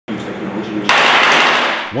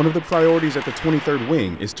situation. One of the priorities at the 23rd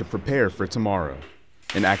Wing is to prepare for tomorrow.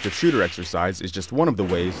 An active shooter exercise is just one of the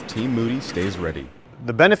ways Team Moody stays ready.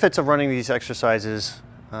 The benefits of running these exercises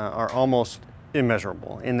are almost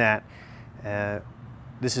immeasurable in that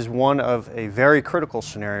this is one of a very critical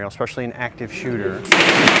scenario, especially an active shooter,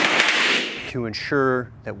 to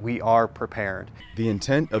ensure that we are prepared. The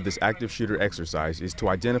intent of this active shooter exercise is to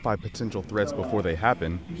identify potential threats before they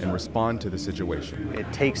happen and respond to the situation.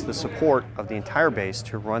 It takes the support of the entire base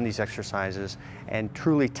to run these exercises and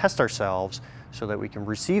truly test ourselves so that we can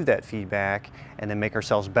receive that feedback and then make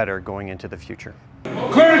ourselves better going into the future.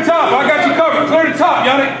 Clear the top, I got you covered. Clear the top,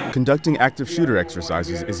 Yannick. Conducting active shooter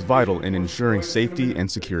exercises is vital in ensuring safety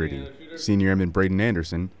and security. Senior Airman Braden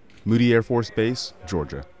Anderson, Moody Air Force Base,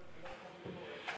 Georgia.